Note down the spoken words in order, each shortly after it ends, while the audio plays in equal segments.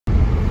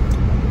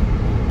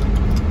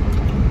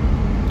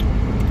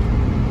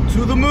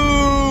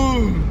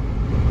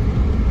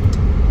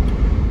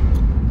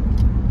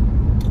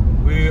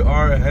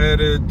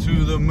headed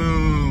to the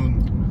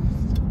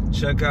moon.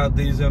 Check out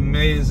these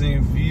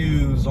amazing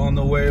views on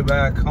the way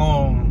back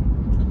home.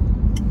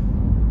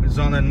 It's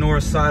on the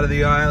north side of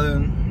the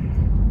island.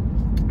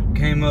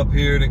 Came up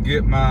here to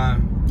get my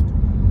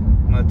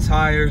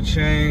tire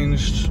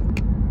changed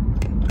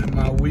and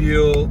my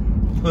wheel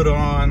put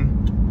on.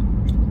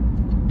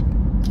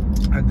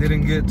 I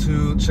didn't get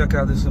to check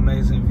out this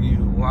amazing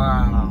view.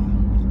 Wow.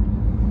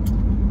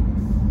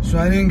 So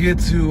I didn't get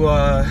to,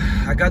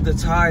 I got the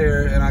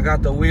tire and I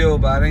got the wheel,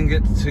 but I didn't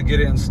get to get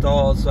it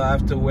installed. So I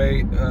have to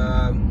wait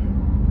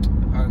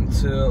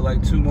until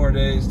like 2 more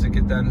days to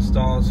get that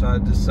installed. So I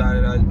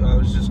decided I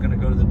was just gonna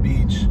go to the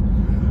beach.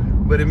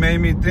 But it made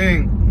me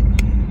think,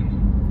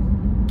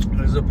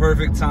 it was a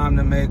perfect time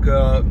to make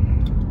a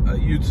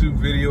YouTube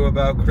video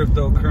about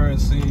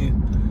cryptocurrency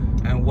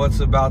and what's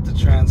about to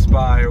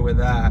transpire with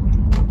that.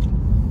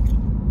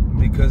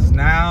 Because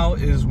now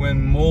is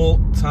when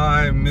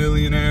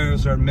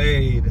multi-millionaires are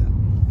made.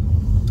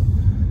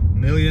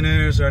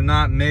 Millionaires are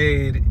not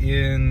made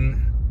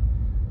in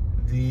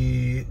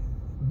the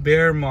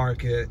bear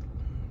market.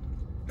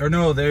 Or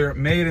no, they're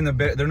made in the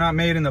they're not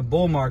made in the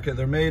bull market,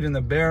 they're made in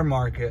the bear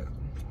market.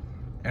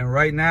 And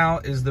right now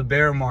is the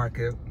bear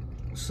market.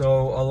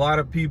 So a lot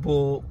of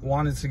people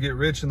wanted to get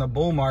rich in the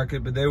bull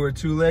market, but they were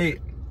too late.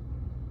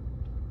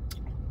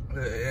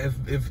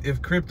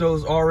 If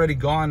crypto's already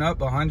gone up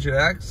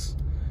 100x,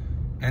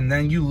 and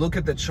then you look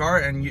at the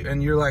chart and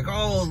you're like,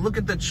 oh, look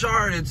at the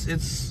chart,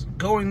 it's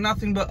going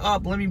nothing but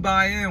up, let me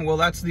buy in. Well,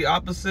 that's the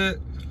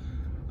opposite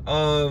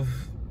of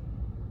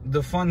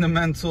the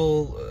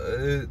fundamentals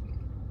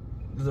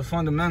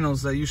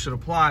that you should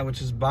apply, which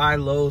is buy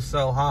low,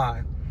 sell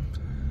high.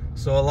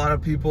 So a lot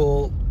of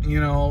people, you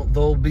know,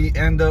 they'll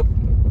end up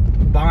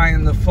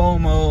buying the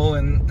FOMO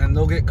and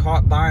they'll get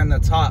caught buying the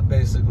top,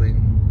 basically.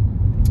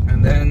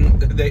 And then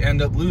they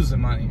end up losing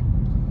money.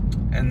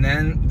 And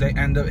then they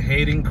end up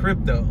hating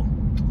crypto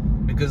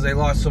because they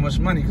lost so much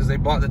money because they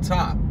bought the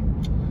top.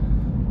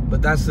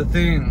 But that's the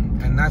thing,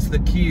 and that's the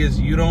key, is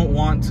you don't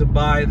want to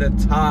buy the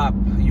top.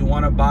 You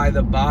want to buy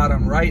the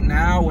bottom. Right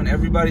now, when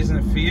everybody's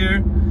in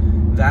fear,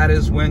 that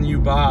is when you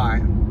buy.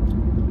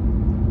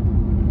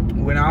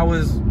 When I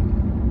was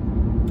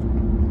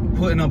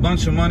putting a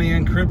bunch of money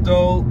in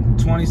crypto,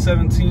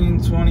 2017,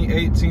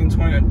 2018,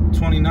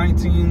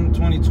 2019,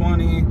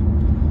 2020,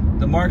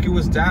 the market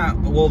was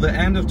down. Well, the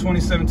end of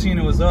 2017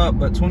 it was up,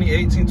 but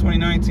 2018,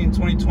 2019,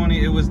 2020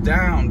 it was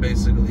down,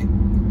 basically.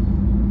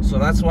 So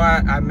that's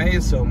why I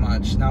made so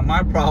much. Now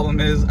my problem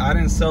is I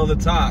didn't sell the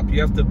top.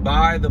 You have to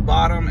buy the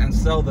bottom and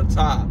sell the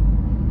top.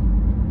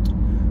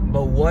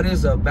 But what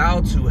is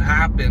about to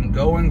happen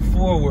going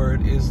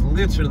forward is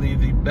literally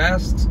the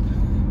best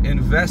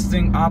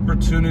investing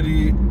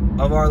opportunity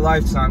of our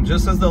lifetime.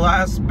 Just as the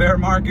last bear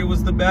market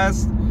was the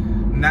best,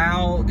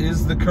 now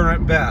is the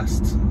current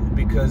best.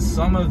 Because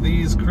some of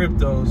these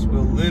cryptos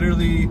will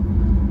literally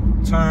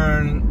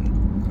turn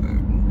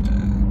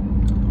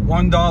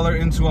 $1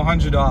 into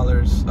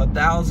 $100,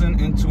 1,000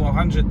 into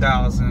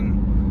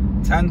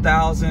 100,000,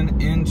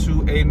 10,000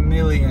 into a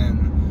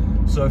million.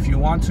 So if you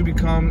want to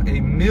become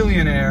a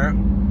millionaire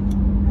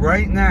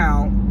right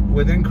now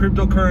within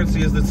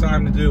cryptocurrency is the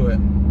time to do it.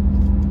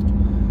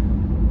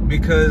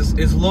 Because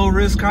it's low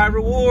risk, high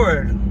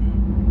reward.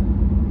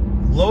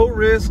 Low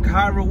risk,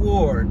 high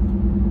reward.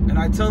 And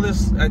I tell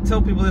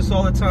people this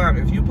all the time.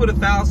 If you put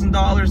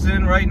 $1,000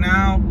 in right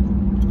now,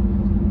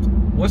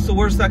 what's the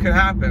worst that could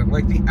happen?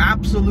 Like the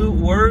absolute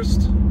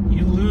worst,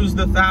 you lose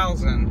the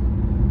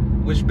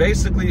 1,000, which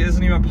basically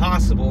isn't even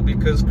possible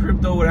because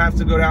crypto would have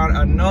to go down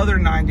another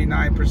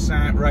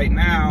 99% right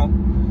now,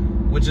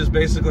 which is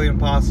basically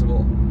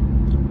impossible.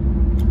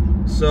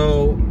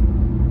 So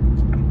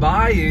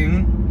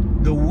buying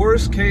the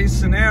worst case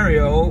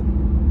scenario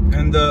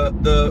and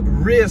the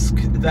risk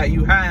that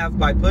you have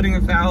by putting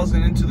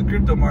 1,000 into the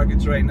crypto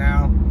markets right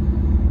now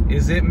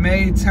is it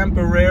may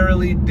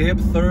temporarily dip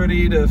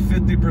 30 to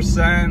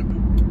 50%,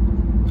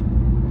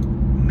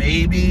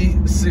 maybe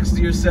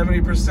 60 or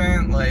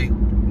 70%. Like,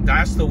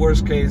 that's the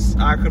worst case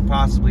I could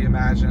possibly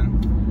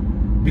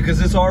imagine because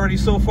it's already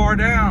so far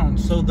down.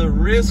 So the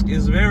risk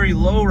is very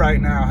low right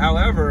now.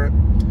 However,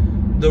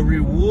 the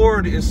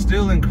reward is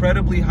still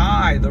incredibly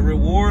high. The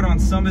reward on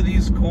some of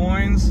these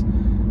coins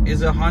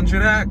is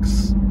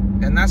 100x,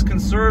 and that's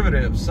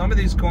conservative. Some of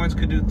these coins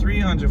could do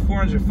 300,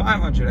 400,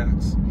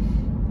 500x.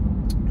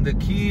 The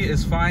key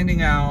is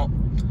finding out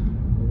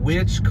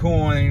which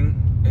coin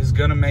is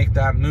gonna make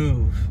that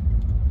move.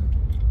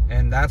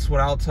 And that's what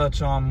I'll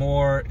touch on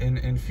more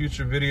in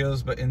future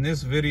videos. But in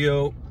this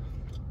video,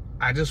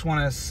 I just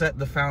wanna set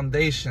the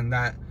foundation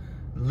that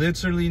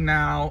literally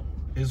now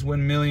is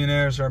when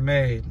millionaires are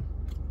made.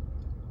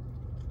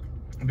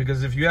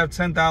 Because if you have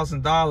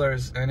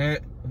 $10,000 and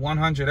it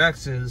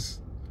 100x's,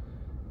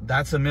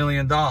 that's $1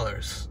 million,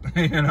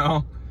 you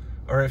know?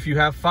 Or if you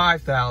have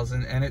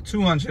 5,000 and it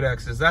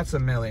 200x's, that's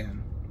 $1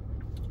 million.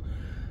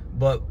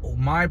 But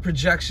my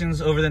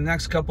projections over the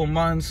next couple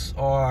months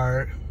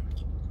are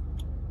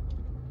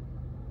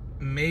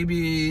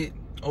maybe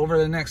over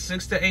the next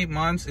 6 to 8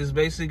 months is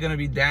basically going to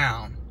be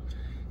down.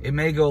 It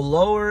may go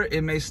lower,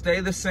 it may stay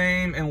the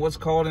same in what's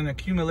called an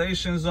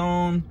accumulation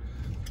zone.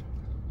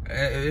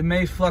 It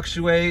may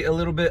fluctuate a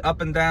little bit up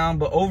and down,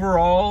 but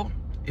overall,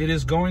 it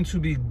is going to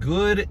be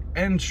good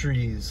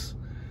entries.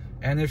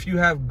 And if you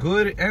have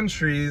good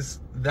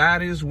entries,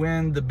 that is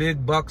when the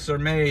big bucks are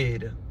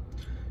made.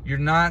 You're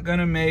not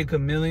gonna make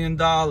 $1 million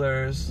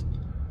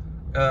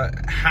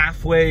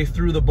halfway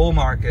through the bull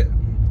market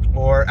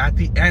or at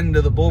the end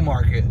of the bull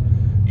market.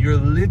 You're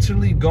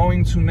literally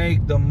going to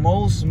make the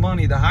most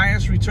money, the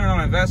highest return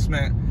on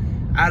investment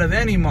out of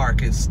any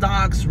market,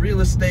 stocks,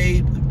 real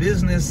estate,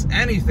 business,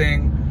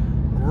 anything,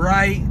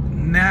 right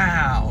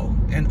now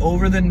and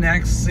over the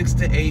next 6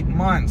 to 8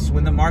 months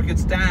when the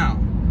market's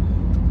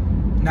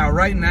down. Now,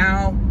 right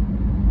now,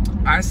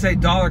 I say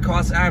dollar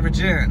cost average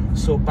in.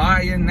 So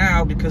buy in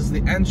now because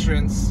the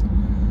entrance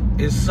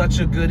is such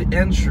a good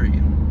entry.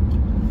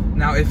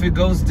 Now, if it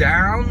goes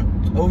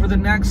down over the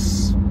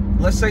next,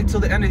 let's say till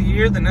the end of the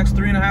year, the next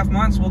 3.5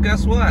 months, well,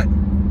 guess what?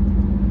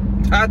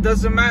 That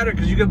doesn't matter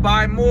because you could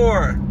buy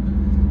more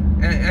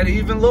at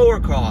even lower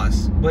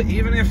cost. But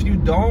even if you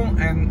don't,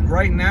 and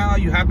right now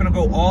you happen to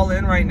go all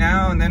in right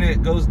now and then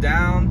it goes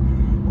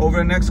down over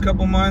the next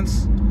couple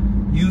months,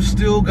 you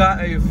still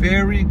got a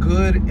very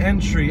good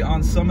entry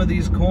on some of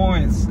these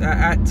coins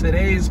at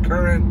today's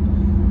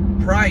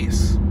current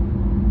price.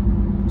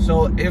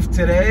 So if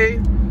today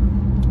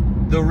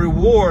the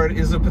reward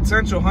is a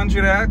potential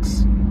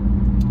 100x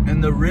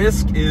and the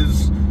risk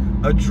is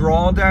a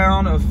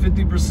drawdown of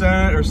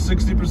 50% or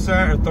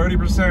 60% or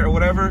 30% or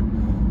whatever,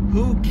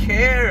 who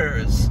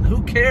cares?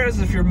 Who cares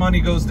if your money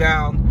goes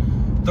down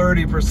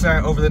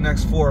 30% over the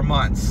next 4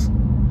 months?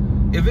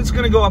 If it's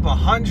gonna go up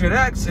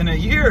 100x in a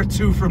year or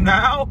two from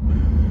now,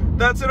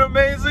 that's an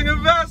amazing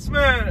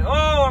investment.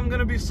 Oh, I'm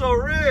gonna be so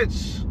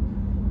rich.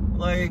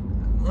 Like,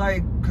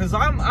 cause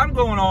I'm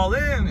going all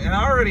in and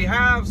I already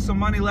have some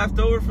money left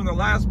over from the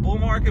last bull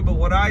market. But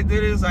what I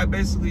did is I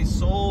basically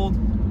sold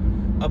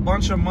a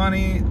bunch of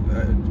money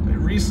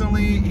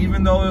recently,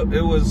 even though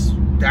it was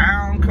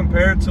down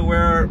compared to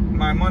where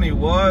my money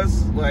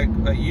was like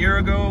a year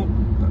ago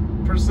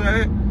per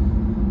se.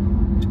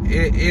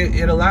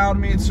 It allowed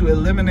me to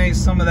eliminate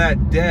some of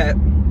that debt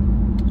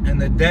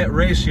and the debt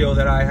ratio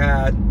that I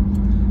had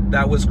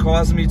that was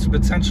causing me to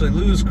potentially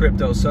lose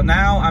crypto. So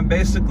now I'm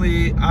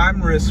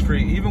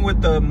risk-free. Even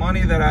with the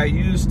money that I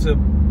used to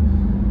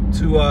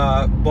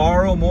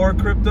borrow more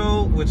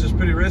crypto, which is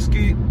pretty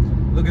risky.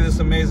 Look at this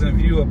amazing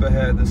view up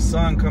ahead. The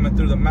sun coming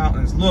through the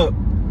mountains. Look,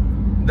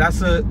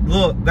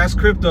 that's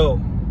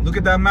crypto. Look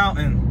at that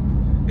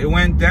mountain. It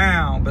went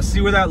down, but see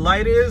where that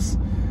light is?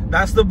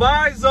 That's the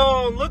buy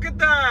zone. Look at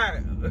that.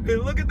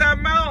 Look at that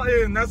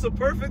mountain. That's a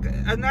perfect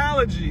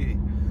analogy.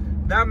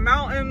 That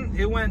mountain,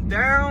 it went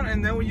down,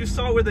 and then when you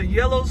saw where the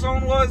yellow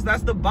zone was,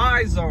 that's the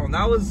buy zone.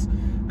 That was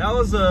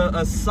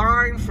a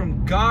sign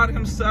from God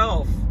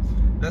himself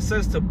that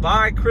says to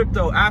buy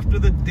crypto after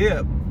the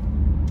dip.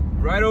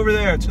 Right over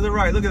there to the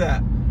right. Look at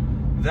that.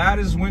 That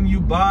is when you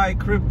buy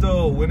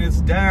crypto, when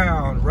it's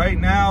down. Right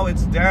now,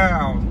 it's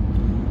down.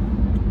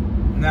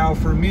 Now,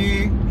 for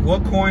me,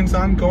 what coins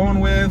I'm going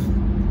with,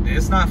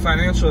 it's not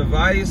financial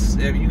advice.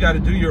 You got to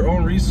do your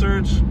own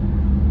research.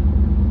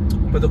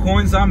 But the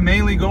coins I'm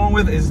mainly going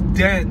with is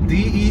Dent,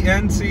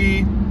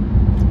 D-E-N-T,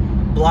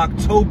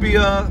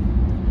 Bloktopia,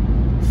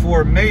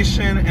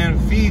 Formation, and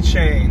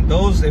Vechain.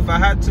 Those, if I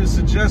had to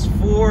suggest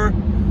 4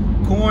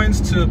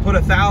 coins to put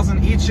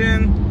 1,000 each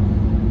in,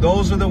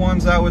 those are the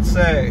ones I would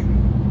say.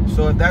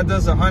 So if that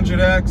does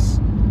 100x,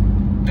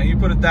 and you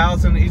put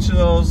 1,000 each of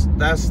those,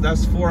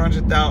 that's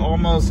 400,000,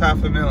 almost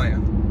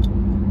 $500,000.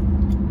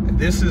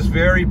 This is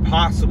very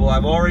possible.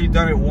 I've already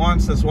done it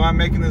once. That's why I'm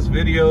making this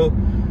video,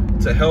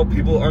 to help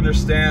people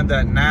understand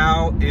that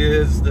now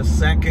is the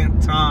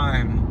second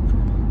time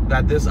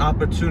that this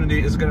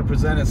opportunity is going to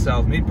present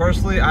itself. Me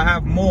personally, I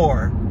have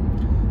more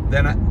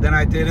than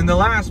I did in the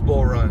last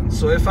bull run.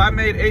 So if I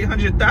made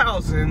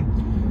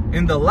 800,000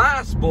 in the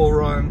last bull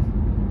run,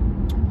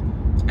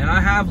 and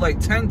I have like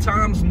 10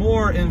 times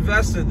more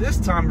invested this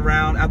time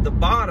around at the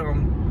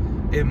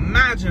bottom,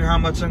 imagine how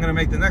much I'm going to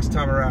make the next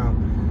time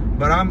around.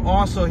 But I'm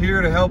also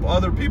here to help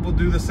other people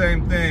do the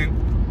same thing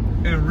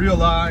and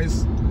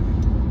realize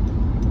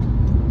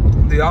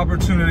the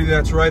opportunity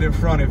that's right in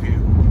front of you.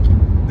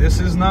 This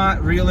is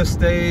not real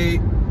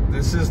estate.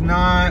 This is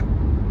not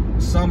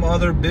some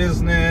other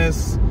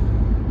business.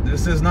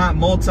 This is not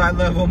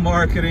multi-level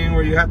marketing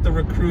where you have to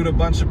recruit a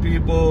bunch of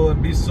people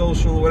and be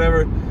social or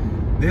whatever.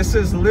 This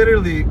is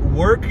literally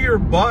work your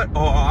butt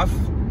off,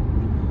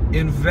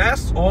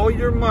 invest all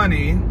your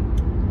money,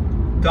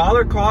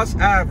 dollar cost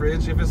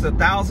average, if it's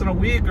 1,000 a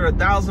week or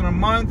 1,000 a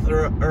month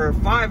or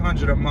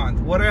 500 a month,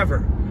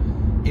 whatever.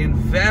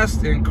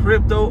 Invest in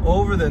crypto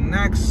over the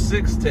next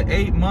 6 to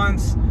 8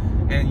 months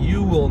and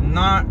you will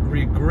not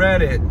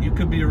regret it. You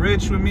could be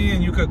rich with me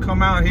and you could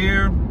come out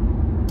here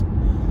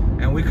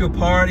and we could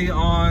party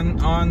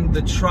on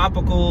the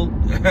tropical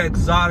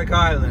exotic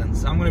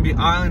islands. I'm gonna be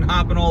island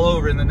hopping all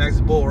over in the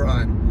next bull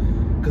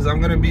run because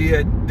I'm gonna be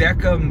a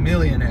Deca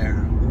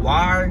millionaire.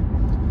 Why?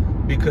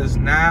 because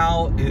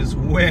now is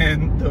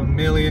when the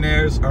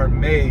millionaires are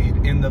made,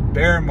 in the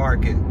bear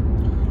market.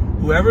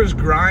 Whoever's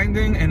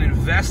grinding and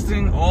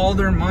investing all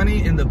their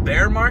money in the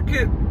bear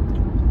market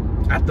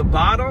at the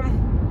bottom,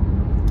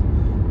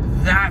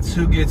 that's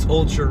who gets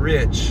ultra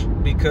rich,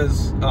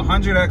 because a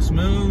 100x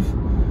move,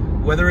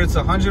 whether it's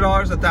 $100,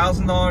 $1,000,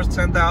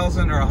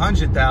 $10,000, or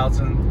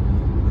 $100,000,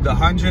 the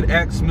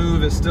 100x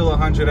move is still a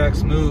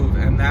 100x move,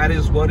 and that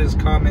is what is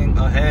coming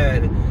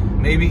ahead.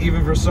 Maybe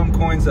even for some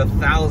coins,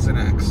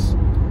 1,000x.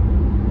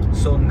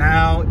 So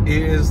now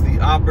is the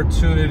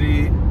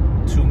opportunity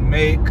to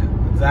make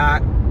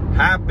that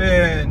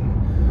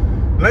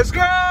happen. Let's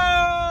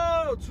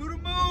go to the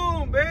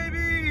moon,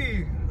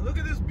 baby. Look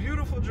at this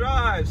beautiful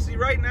drive. See,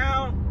 right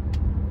now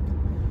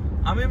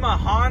I'm in my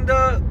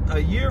Honda. A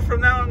year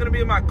from now I'm gonna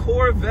be in my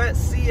Corvette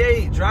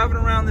C8 driving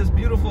around this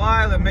beautiful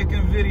island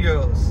making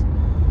videos,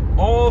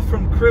 all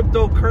from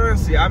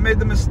cryptocurrency. I made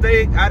the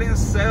mistake, I didn't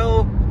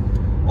sell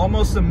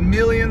almost $1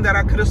 million that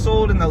I could have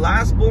sold in the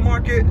last bull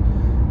market,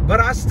 but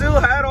I still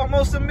had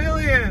almost $1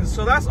 million.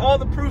 So that's all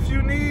the proof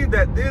you need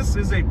that this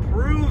is a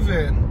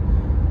proven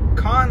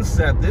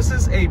concept. This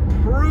is a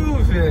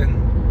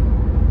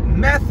proven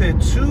method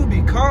to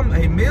become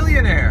a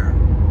millionaire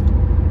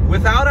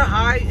without a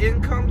high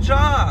income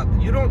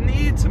job. You don't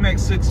need to make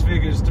 6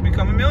 figures to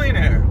become a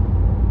millionaire.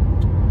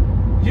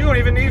 You don't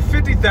even need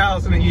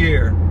 50,000 a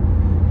year.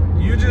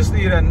 You just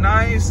need a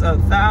nice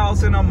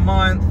 1,000 a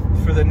month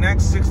for the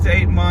next 6 to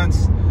 8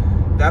 months.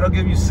 That'll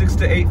give you 6,000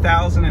 to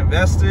 8,000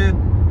 invested.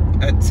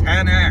 At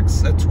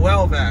 10x, a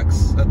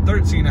 12x, a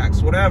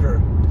 13x,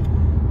 whatever,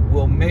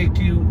 will make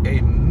you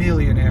a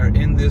millionaire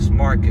in this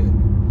market.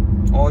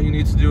 All you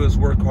need to do is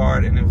work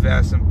hard and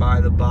invest and buy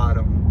the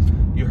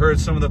bottom. You heard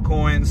some of the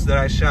coins that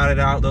I shouted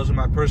out. Those are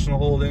my personal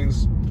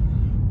holdings.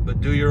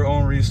 But do your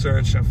own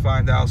research and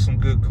find out some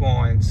good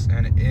coins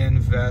and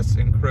invest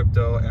in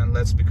crypto, and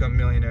let's become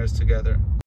millionaires together.